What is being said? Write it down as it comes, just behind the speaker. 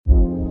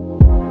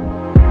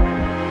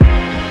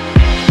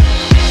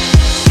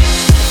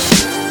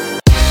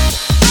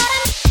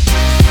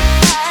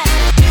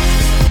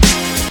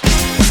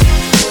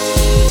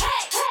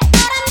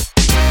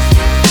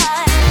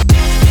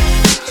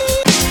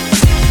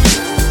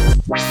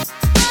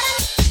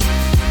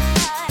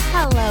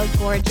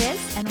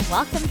gorgeous, and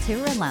welcome to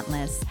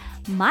Relentless.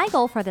 My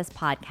goal for this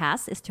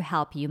podcast is to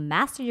help you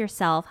master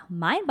yourself,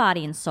 mind,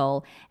 body, and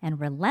soul, and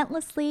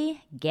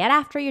relentlessly get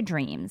after your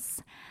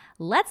dreams.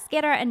 Let's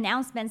get our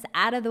announcements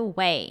out of the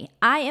way.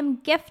 I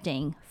am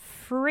gifting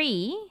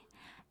free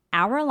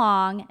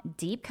hour-long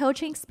deep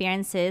coaching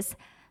experiences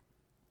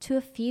to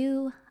a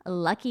few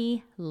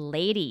lucky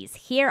ladies.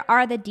 Here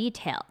are the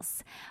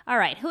details. All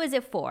right, who is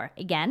it for?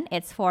 Again,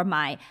 it's for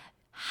my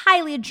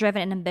highly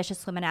driven and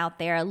ambitious women out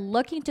there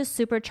looking to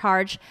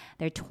supercharge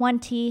their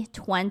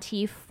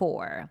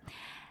 2024.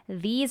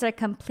 These are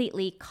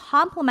completely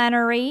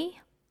complimentary,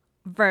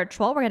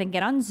 virtual. We're going to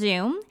get on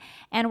Zoom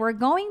and we're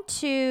going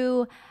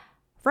to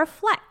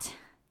reflect.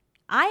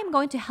 I am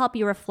going to help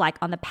you reflect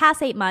on the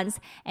past 8 months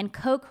and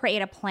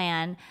co-create a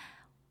plan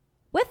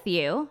with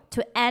you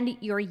to end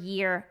your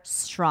year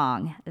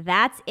strong.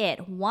 That's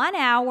it. 1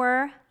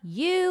 hour,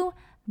 you,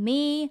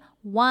 me,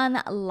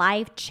 one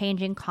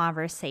life-changing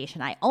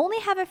conversation. I only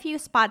have a few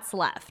spots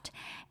left,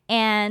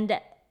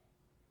 and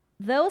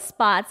those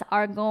spots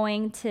are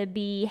going to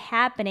be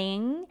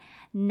happening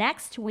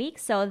next week.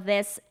 So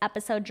this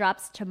episode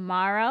drops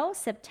tomorrow,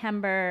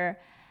 I'm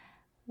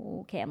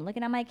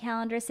looking at my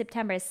calendar,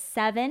 September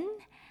 7,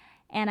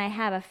 and I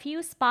have a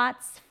few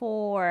spots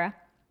for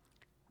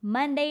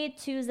Monday,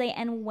 Tuesday,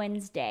 and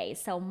Wednesday.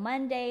 So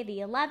Monday the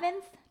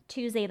 11th,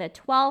 Tuesday the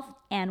 12th,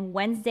 and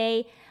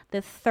Wednesday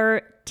the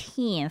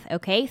 13th,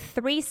 okay?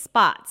 3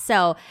 spots.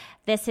 So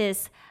this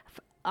is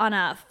on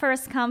a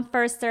first come,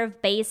 first serve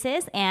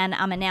basis, and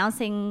I'm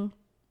announcing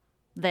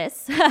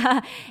this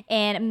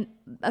in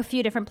a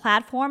few different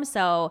platforms.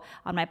 So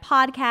on my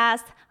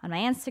podcast, on my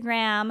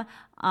Instagram,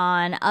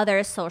 on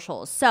other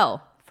socials.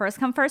 So first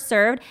come, first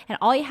served. And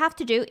all you have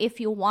to do if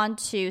you want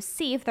to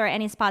see if there are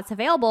any spots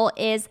available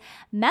is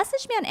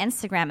message me on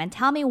Instagram and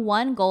tell me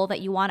one goal that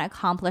you want to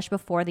accomplish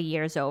before the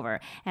year's over.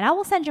 And I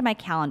will send you my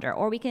calendar,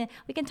 or we can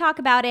talk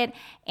about it.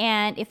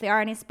 And if there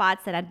are any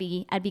spots, then I'd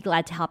be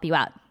glad to help you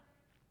out.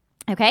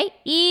 Okay?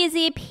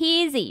 Easy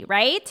peasy,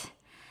 right?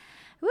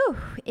 Woo,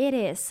 it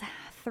is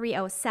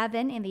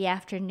 3:07 in the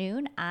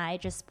afternoon. I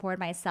just poured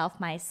myself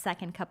my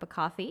second cup of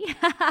coffee.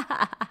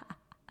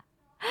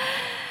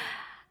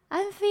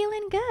 I'm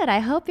feeling good. I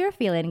hope you're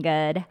feeling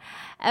good.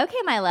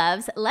 Okay, my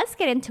loves, let's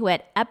get into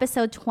it.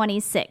 Episode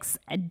 26,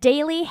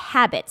 Daily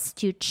Habits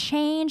to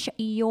Change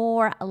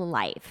Your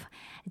Life.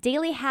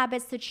 Daily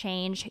habits to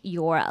change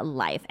your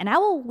life. And I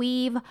will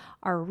weave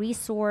our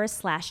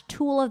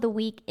resource/tool of the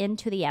week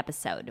into the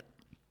episode.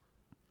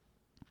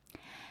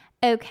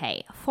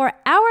 Okay, for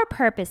our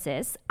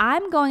purposes,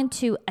 I'm going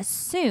to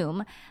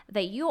assume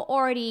that you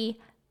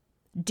already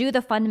do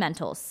the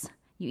fundamentals.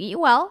 You eat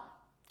well,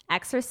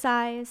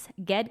 exercise,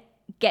 get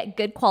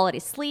good quality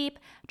sleep,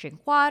 drink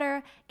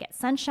water, get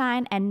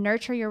sunshine, and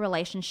nurture your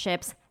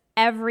relationships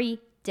every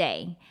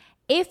day.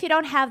 If you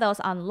don't have those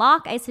on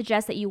lock, I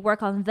suggest that you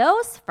work on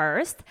those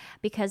first,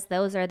 because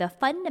those are the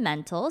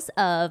fundamentals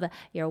of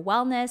your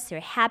wellness,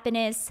 your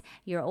happiness,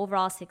 your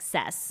overall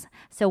success.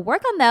 So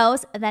work on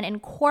those, and then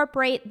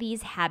incorporate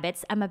these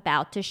habits I'm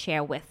about to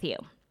share with you.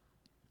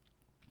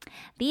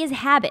 These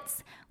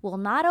habits will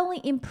not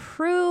only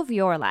improve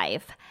your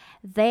life,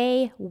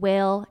 they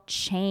will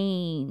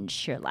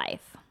change your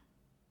life.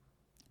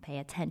 Pay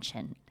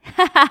attention.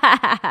 All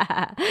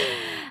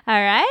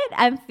right,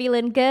 I'm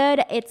feeling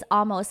good. It's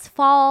almost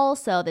fall,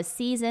 so the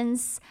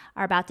seasons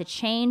are about to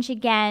change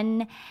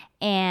again,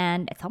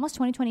 and it's almost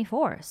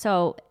 2024.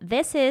 So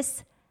this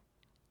is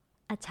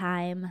the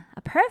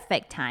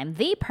perfect time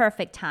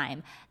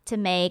to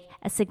make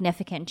a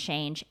significant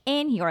change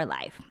in your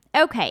life.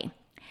 Okay,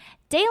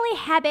 daily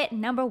habit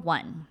number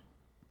 1.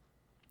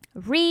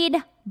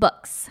 Read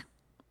books.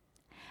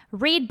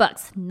 Read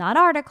books, not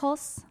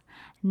articles,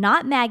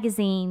 not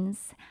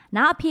magazines,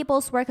 not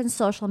people's work on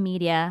social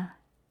media,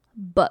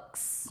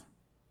 books.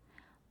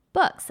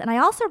 Books. And I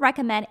also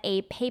recommend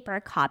a paper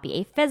copy,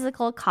 a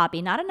physical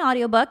copy, not an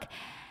audiobook.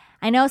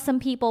 I know some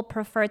people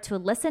prefer to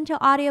listen to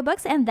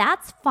audiobooks, and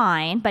that's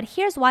fine, but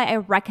here's why I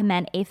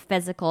recommend a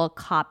physical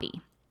copy.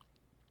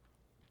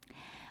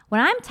 When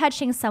I'm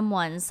touching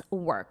someone's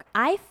work,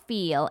 I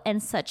feel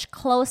in such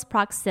close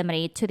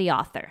proximity to the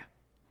author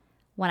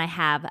when I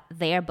have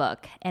their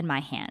book in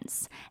my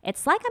hands.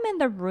 It's like I'm in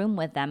the room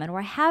with them and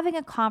we're having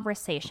a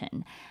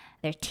conversation.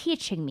 They're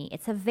teaching me.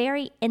 It's a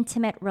very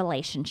intimate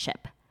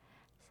relationship.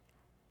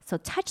 So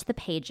touch the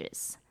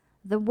pages,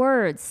 the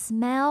words,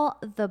 smell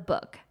the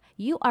book.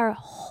 You are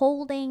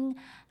holding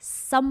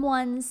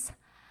someone's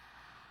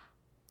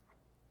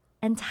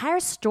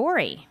entire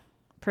story,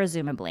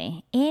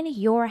 presumably, in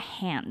your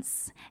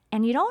hands.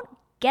 And you don't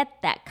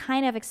get that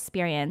kind of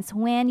experience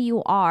when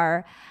you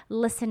are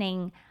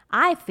listening.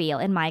 I feel,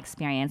 in my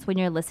experience, when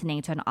you're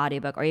listening to an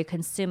audiobook or you're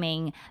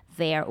consuming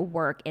their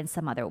work in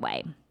some other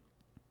way.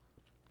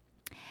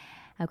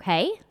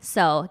 Okay,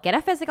 so get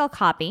a physical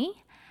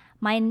copy.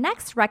 My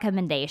next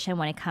recommendation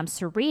when it comes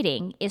to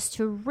reading is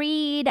to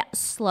read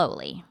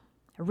slowly.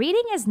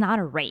 Reading is not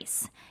a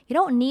race. You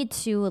don't need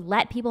to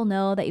let people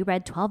know that you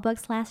read 12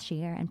 books last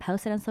year and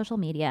post it on social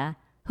media.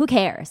 Who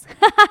cares?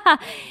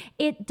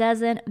 It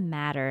doesn't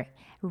matter.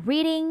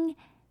 Reading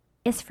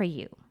is for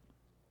you.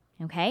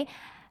 Okay?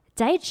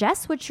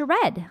 Digest what you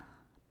read.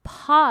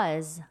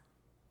 Pause.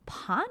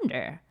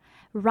 Ponder.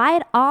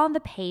 Write on the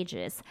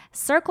pages.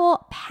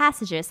 Circle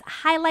passages.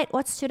 Highlight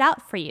what stood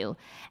out for you.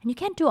 And you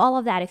can't do all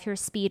of that if you're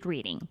speed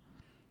reading.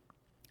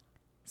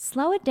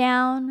 Slow it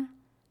down.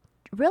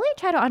 Really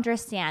try to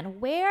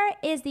understand, where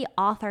is the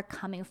author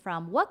coming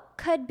from? What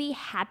could be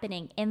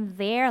happening in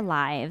their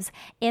lives,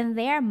 in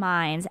their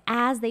minds,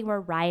 as they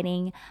were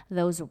writing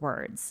those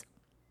words?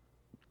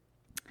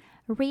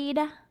 Read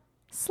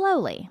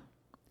slowly.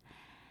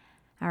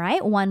 All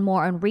right, one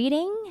more on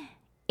reading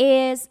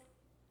is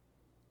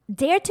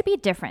dare to be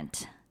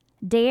different.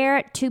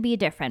 Dare to be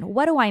different.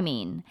 What do I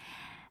mean?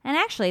 And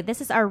actually,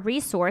 this is our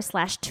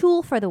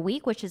resource/tool for the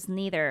week, which is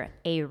neither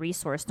a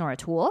resource nor a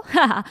tool,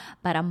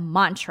 but a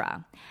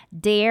mantra.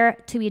 Dare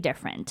to be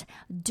different.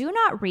 Do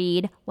not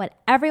read what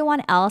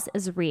everyone else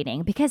is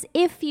reading, because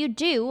if you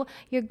do,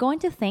 you're going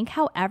to think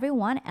how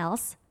everyone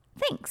else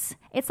thinks.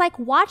 It's like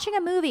watching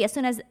a movie as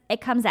soon as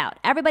it comes out.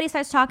 Everybody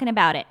starts talking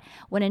about it.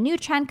 When a new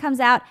trend comes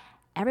out,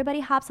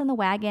 everybody hops on the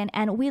wagon,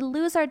 and we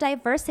lose our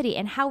diversity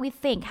in how we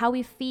think, how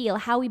we feel,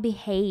 how we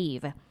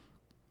behave.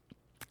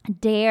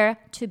 Dare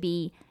to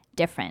be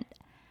different.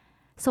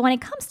 So when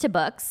it comes to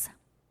books,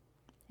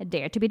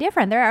 dare to be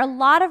different. There are a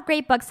lot of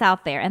great books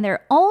out there, and there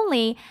are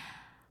only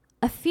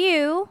a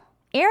few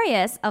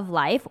areas of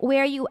life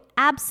where you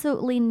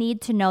absolutely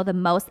need to know the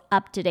most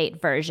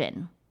up-to-date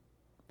version,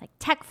 like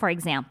tech, for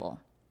example.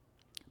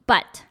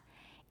 But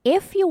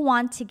if you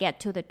want to get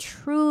to the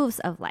truths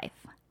of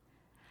life,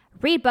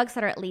 read books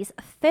that are at least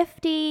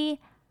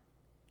 50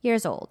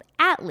 years old,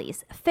 at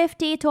least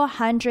 50 to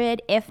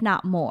 100, if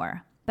not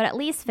more. But at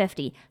least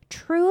 50.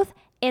 Truth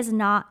is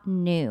not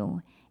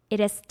new. It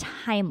is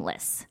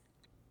timeless.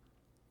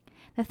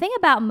 The thing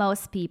about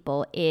most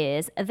people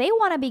is they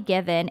want to be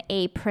given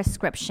a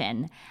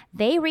prescription.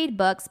 They read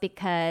books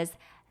because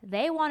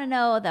they want to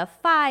know the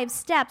 5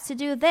 steps to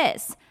do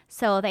this.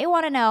 So they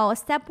want to know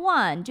step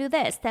 1, do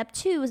this, step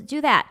 2,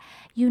 do that.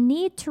 You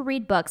need to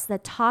read books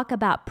that talk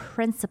about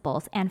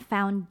principles and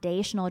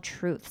foundational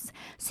truths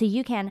so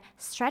you can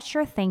stretch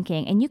your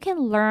thinking and you can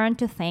learn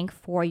to think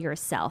for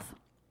yourself.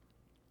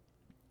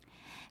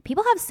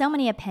 People have so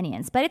many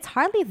opinions, but it's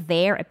hardly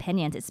their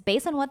opinions. It's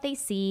based on what they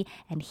see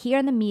and hear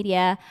in the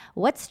media,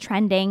 what's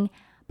trending.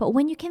 But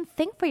when you can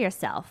think for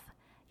yourself,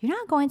 you're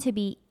not going to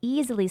be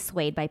easily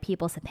swayed by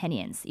people's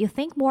opinions. You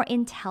think more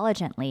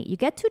intelligently. You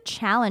get to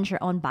challenge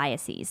your own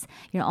biases,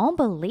 your own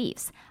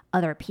beliefs,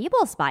 other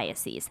people's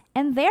biases,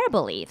 and their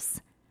beliefs.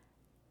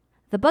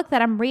 The book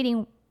that I'm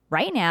reading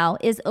right now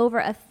is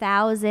over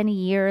 1,000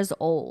 years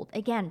old.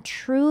 Again,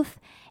 truth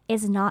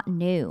is not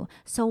new.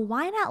 So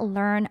why not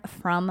learn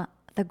from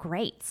the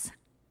greats?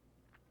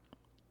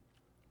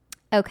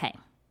 Okay.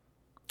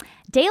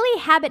 Daily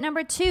habit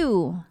number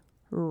 2,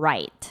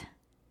 write.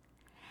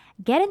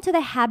 Get into the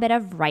habit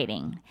of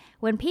writing.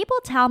 When people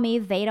tell me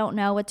they don't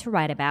know what to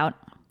write about,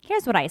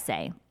 here's what I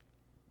say.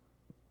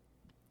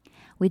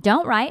 We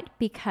don't write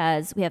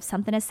because we have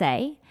something to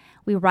say.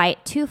 We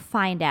write to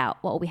find out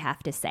what we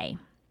have to say.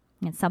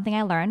 It's something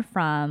I learned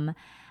from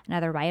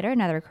another writer,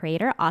 another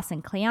creator,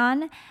 Austin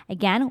Kleon.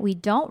 Again, we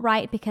don't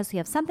write because we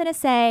have something to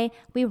say.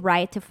 We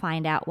write to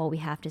find out what we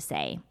have to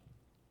say.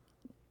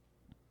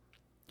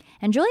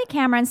 And Julia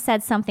Cameron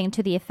said something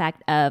to the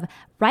effect of,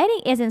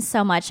 writing isn't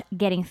so much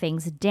getting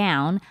things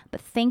down,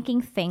 but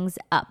thinking things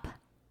up.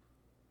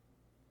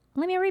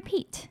 Let me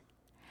repeat.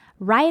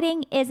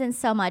 Writing isn't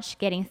so much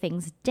getting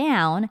things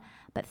down,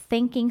 but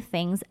thinking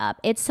things up.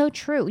 It's so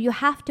true. You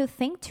have to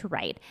think to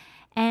write.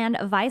 And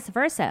vice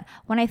versa.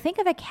 When I think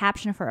of a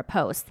caption for a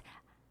post,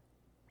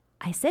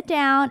 I sit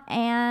down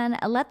and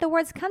let the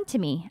words come to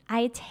me.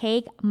 I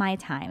take my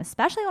time,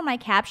 especially when my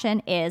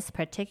caption is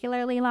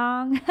particularly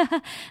long.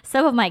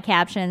 Some of my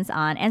captions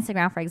on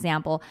Instagram, for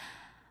example,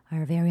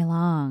 are very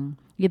long.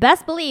 You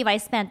best believe I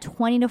spent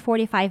 20 to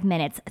 45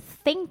 minutes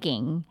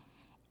thinking,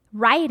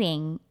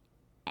 writing,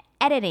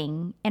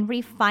 editing, and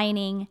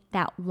refining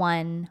that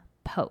one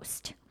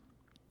post.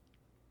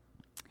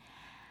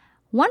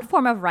 One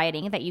form of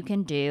writing that you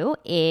can do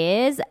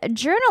is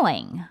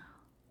journaling.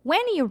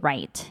 When you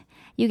write,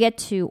 you get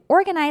to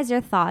organize your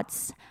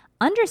thoughts,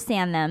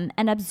 understand them,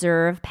 and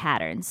observe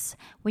patterns.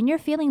 When you're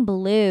feeling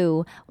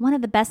blue, one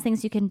of the best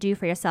things you can do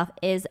for yourself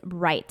is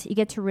write. You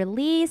get to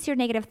release your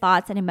negative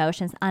thoughts and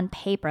emotions on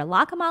paper.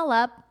 Lock them all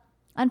up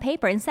on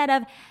paper instead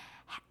of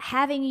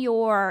having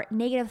your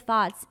negative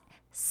thoughts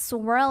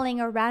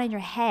swirling around in your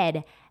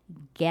head.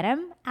 Get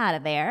them out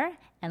of there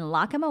and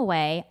lock them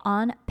away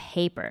on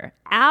paper,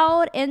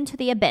 out into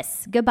the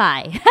abyss.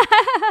 Goodbye.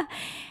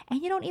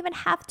 And you don't even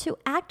have to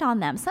act on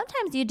them.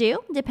 Sometimes you do.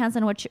 Depends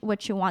on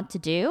what you want to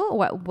do,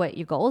 what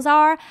your goals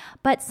are.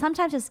 But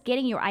sometimes just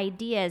getting your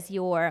ideas,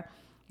 your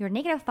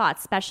negative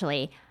thoughts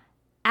especially,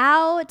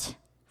 out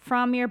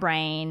from your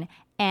brain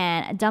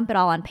and dump it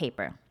all on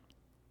paper.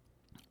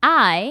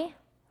 I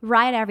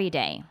write every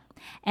day,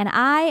 and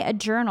I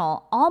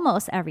journal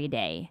almost every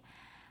day.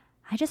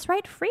 I just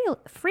write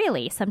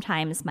freely.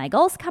 Sometimes my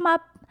goals come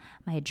up,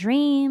 my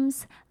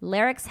dreams,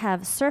 lyrics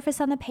have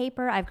surfaced on the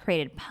paper. I've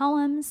created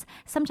poems.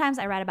 Sometimes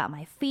I write about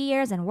my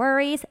fears and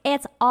worries.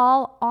 It's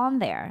all on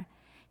there.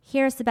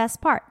 Here's the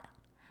best part.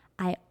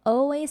 I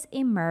always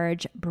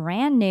emerge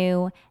brand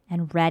new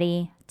and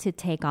ready to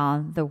take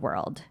on the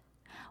world.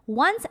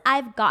 Once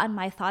I've gotten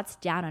my thoughts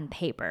down on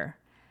paper,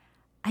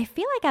 I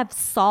feel like I've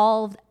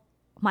solved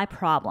my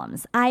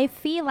problems. I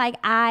feel like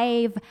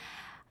I've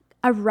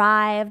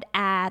arrived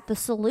at the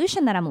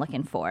solution that I'm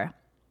looking for.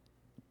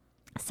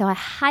 So I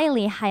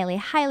highly, highly,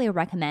 highly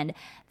recommend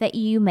that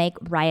you make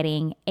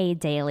writing a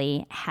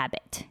daily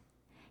habit.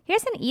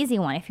 Here's an easy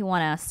one if you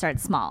want to start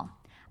small.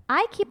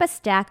 I keep a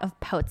stack of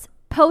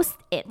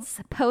post-its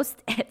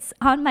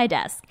on my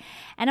desk,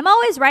 and I'm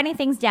always writing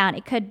things down.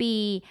 It could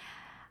be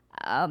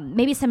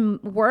maybe some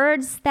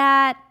words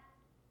that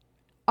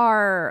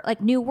are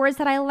like new words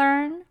that I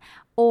learn,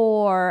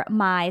 or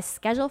my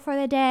schedule for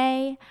the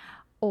day,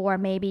 or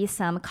maybe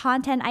some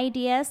content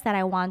ideas that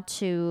I want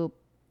to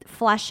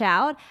flesh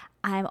out.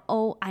 I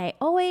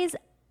always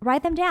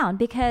write them down,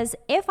 because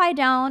if I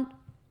don't,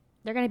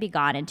 they're going to be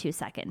gone in 2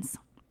 seconds.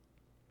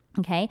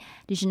 Okay?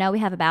 Did you know we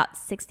have about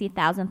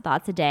 60,000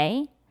 thoughts a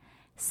day?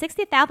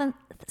 60,000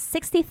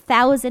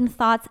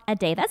 thoughts a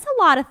day. That's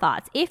a lot of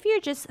thoughts. If you're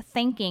just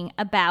thinking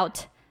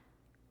about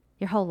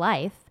your whole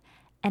life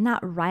and not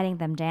writing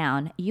them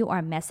down, you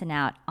are missing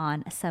out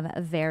on some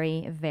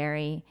very,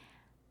 very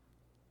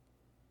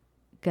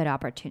good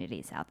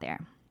opportunities out there.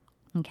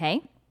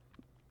 Okay?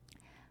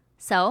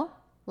 So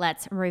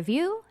let's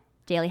review.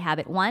 Daily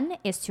habit 1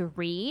 is to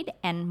read,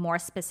 and more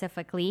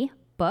specifically,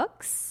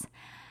 books.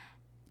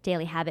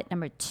 Daily habit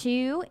number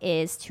 2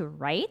 is to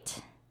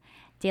write.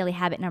 Daily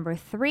habit number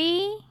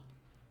 3,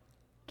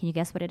 can you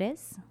guess what it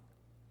is?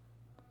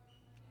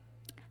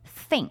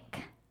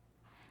 Think.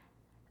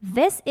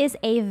 This is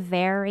a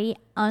very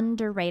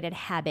underrated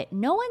habit.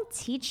 No one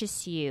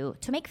teaches you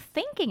to make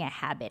thinking a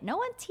habit. No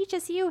one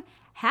teaches you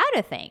how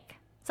to think.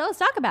 So let's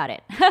talk about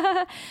it.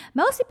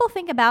 Most people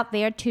think about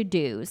their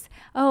to-dos.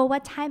 Oh,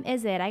 what time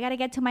is it? I got to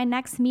get to my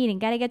next meeting.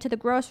 Got to get to the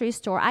grocery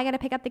store. I got to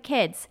pick up the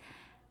kids.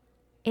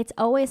 It's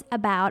always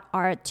about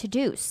our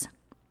to-dos.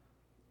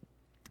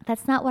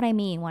 That's not what I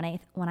mean when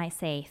I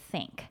say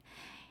think.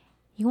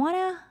 You want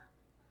to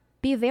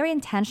be very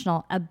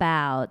intentional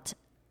about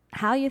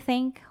how you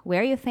think,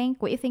 where you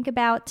think, what you think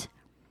about,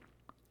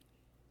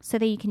 so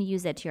that you can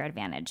use it to your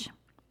advantage.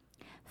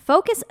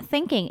 Focused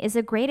thinking is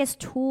the greatest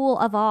tool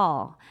of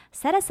all.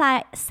 Set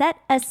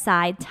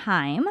aside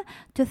time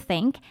to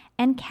think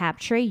and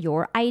capture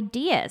your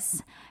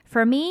ideas.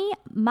 For me,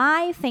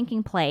 my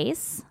thinking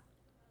place,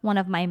 one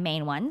of my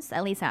main ones,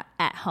 at least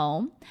at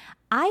home,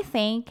 I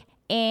think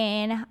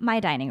in my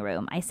dining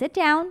room. I sit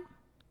down,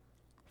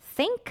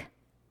 think,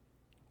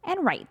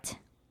 and write.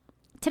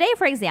 Today,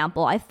 for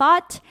example, I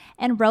thought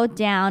and wrote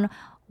down,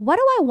 what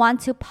do I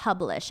want to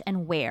publish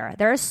and where?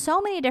 There are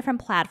so many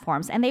different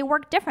platforms and they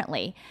work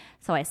differently.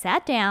 So I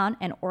sat down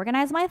and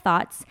organized my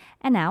thoughts,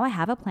 and now I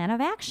have a plan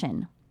of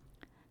action.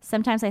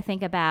 Sometimes I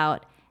think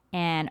about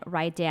and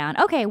write down,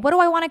 okay, what do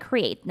I want to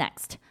create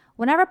next?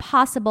 Whenever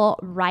possible,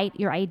 write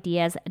your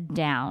ideas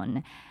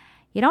down.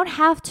 You don't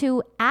have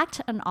to act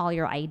on all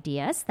your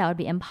ideas. That would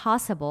be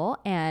impossible,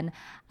 and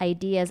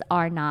ideas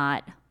are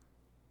not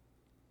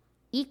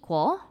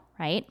equal,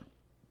 right?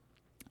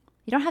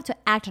 You don't have to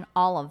act on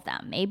all of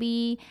them.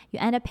 Maybe you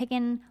end up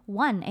picking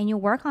one and you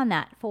work on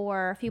that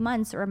for a few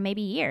months or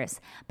maybe years,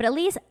 but at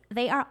least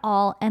they are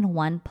all in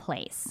one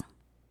place.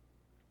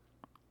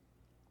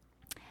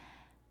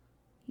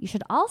 You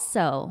should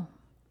also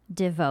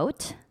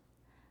devote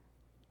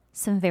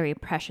some very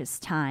precious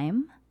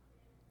time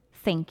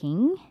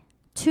thinking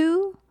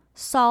to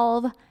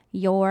solve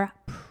your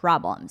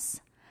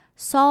problems.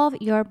 Solve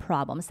your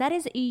problems. That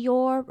is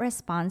your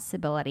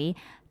responsibility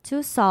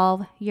to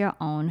solve your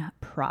own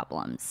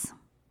problems.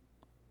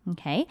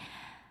 Okay?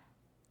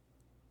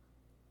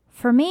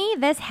 For me,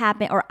 this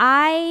happened, or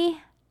I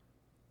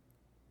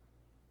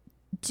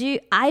do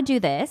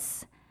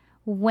this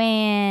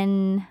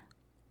when,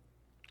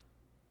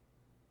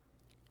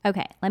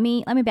 okay, let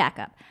me back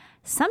up.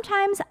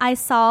 Sometimes I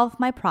solve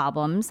my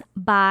problems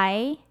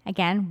by,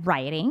 again,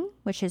 writing,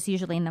 which is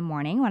usually in the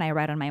morning when I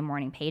write on my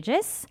morning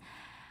pages.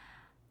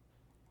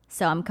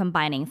 So I'm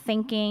combining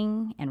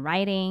thinking and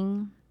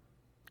writing.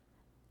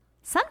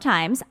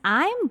 Sometimes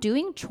I'm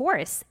doing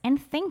chores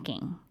and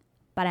thinking,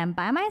 but I'm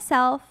by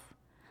myself.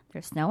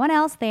 There's no one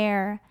else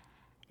there.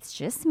 It's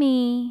just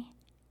me,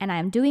 and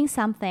I'm doing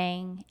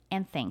something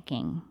and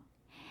thinking.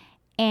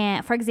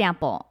 And for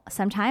example,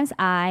 sometimes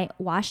I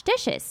wash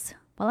dishes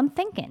while I'm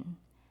thinking.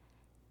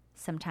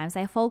 Sometimes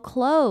I fold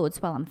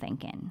clothes while I'm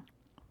thinking.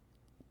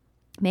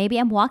 Maybe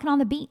I'm walking on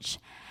the beach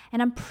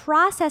and I'm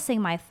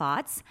processing my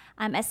thoughts.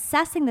 I'm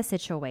assessing the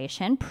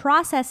situation,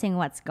 processing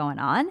what's going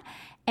on,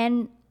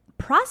 and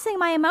processing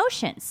my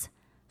emotions.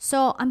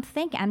 So I'm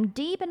thinking, I'm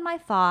deep in my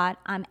thought.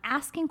 I'm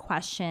asking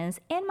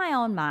questions in my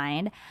own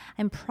mind.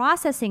 I'm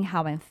processing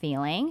how I'm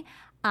feeling.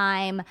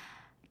 I'm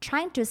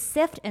trying to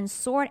sift and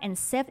sort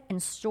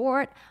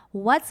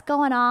what's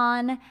going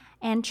on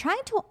and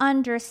trying to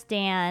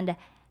understand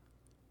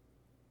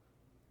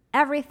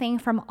everything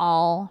from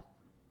all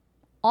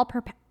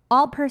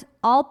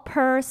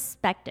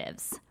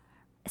perspectives,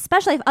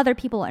 especially if other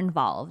people are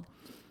involved.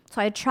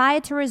 So I try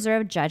to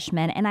reserve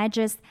judgment, and I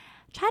just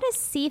try to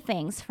see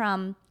things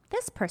from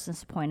this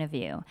person's point of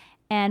view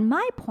and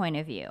my point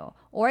of view,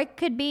 or it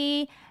could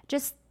be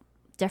just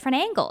different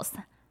angles.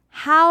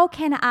 How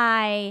can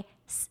I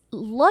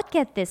look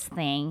at this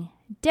thing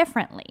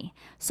differently?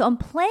 So I'm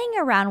playing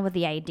around with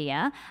the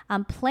idea,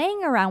 I'm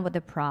playing around with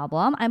the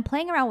problem, I'm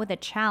playing around with the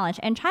challenge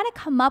and trying to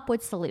come up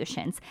with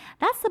solutions.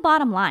 That's the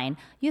bottom line.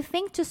 You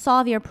think to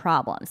solve your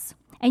problems,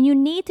 and you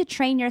need to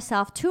train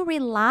yourself to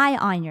rely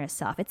on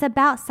yourself. It's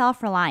about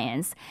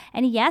self-reliance.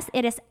 And yes,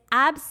 it is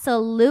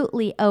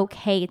absolutely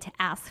okay to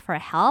ask for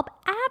help.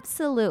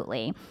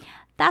 Absolutely.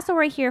 That's what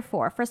we're here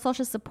for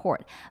social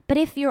support. But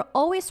if you're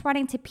always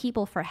running to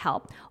people for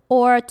help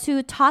or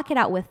to talk it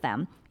out with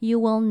them, you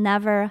will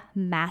never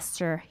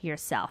master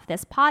yourself.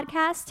 This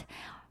podcast,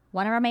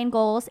 one of our main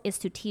goals is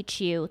to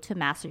teach you to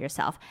master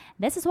yourself.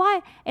 This is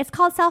why it's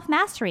called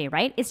self-mastery,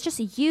 right? It's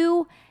just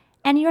you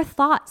and your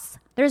thoughts.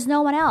 There's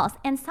no one else.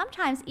 And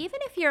sometimes, even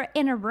if you're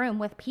in a room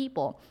with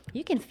people,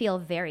 you can feel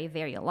very,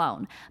 very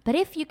alone. But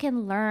if you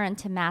can learn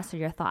to master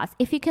your thoughts,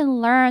 if you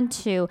can learn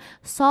to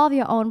solve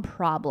your own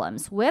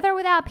problems, with or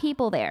without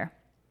people there,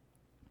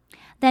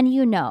 then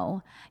you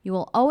know you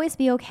will always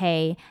be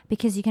okay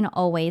because you can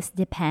always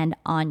depend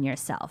on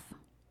yourself.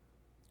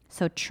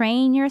 So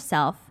train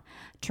yourself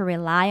to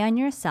rely on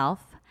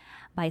yourself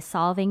by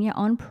solving your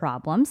own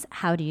problems.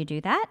 How do you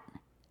do that?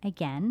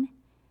 Again,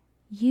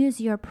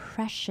 use your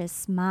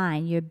precious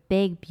mind, your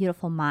big,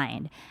 beautiful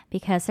mind,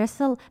 because there's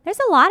a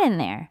lot in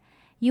there.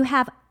 You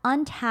have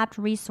untapped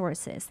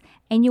resources,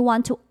 and you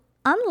want to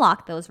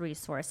unlock those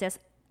resources.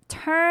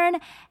 Turn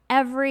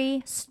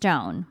every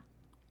stone.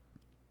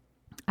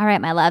 All right,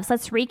 my loves,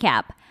 let's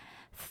recap.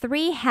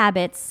 3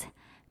 habits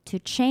to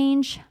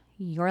change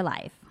your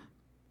life.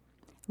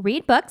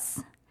 Read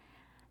books,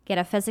 get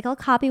a physical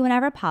copy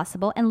whenever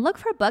possible, and look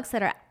for books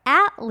that are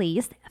at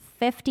least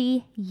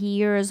 50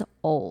 years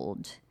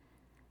old.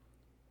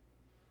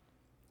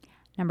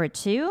 Number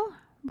 2,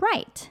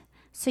 write.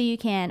 So you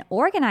can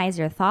organize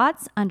your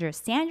thoughts,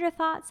 understand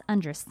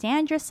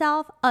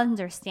yourself,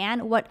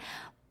 understand what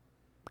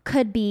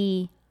could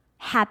be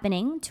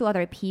happening to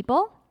other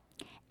people,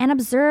 and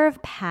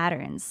observe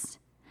patterns.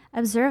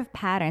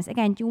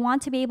 Again, you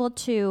want to be able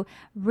to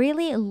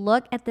really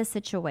look at the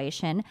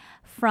situation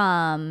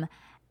from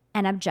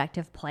an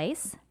objective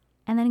place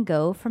and then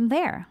go from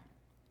there.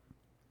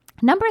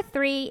 Number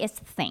 3 is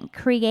think.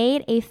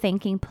 Create a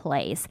thinking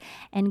place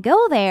and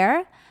go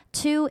there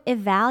to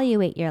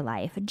evaluate your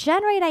life,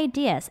 generate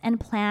ideas, and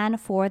plan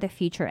for the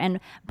future. And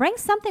bring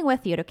something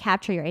with you to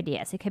capture your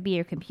ideas. It could be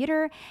your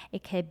computer,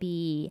 it could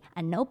be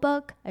a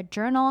notebook, a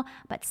journal,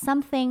 but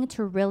something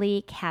to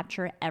really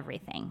capture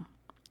everything.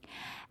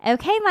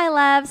 Okay, my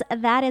loves,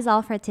 that is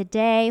all for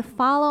today.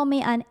 Follow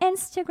me on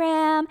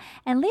Instagram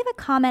and leave a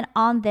comment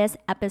on this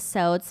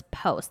episode's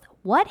post.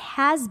 What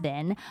has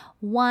been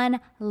one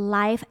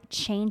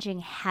life-changing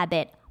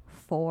habit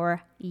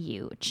for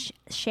you?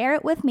 Share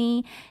it with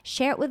me,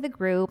 share it with the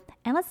group,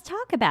 and let's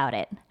talk about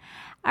it.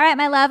 All right,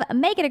 my love,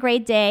 make it a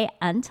great day.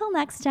 Until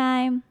next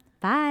time,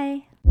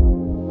 bye.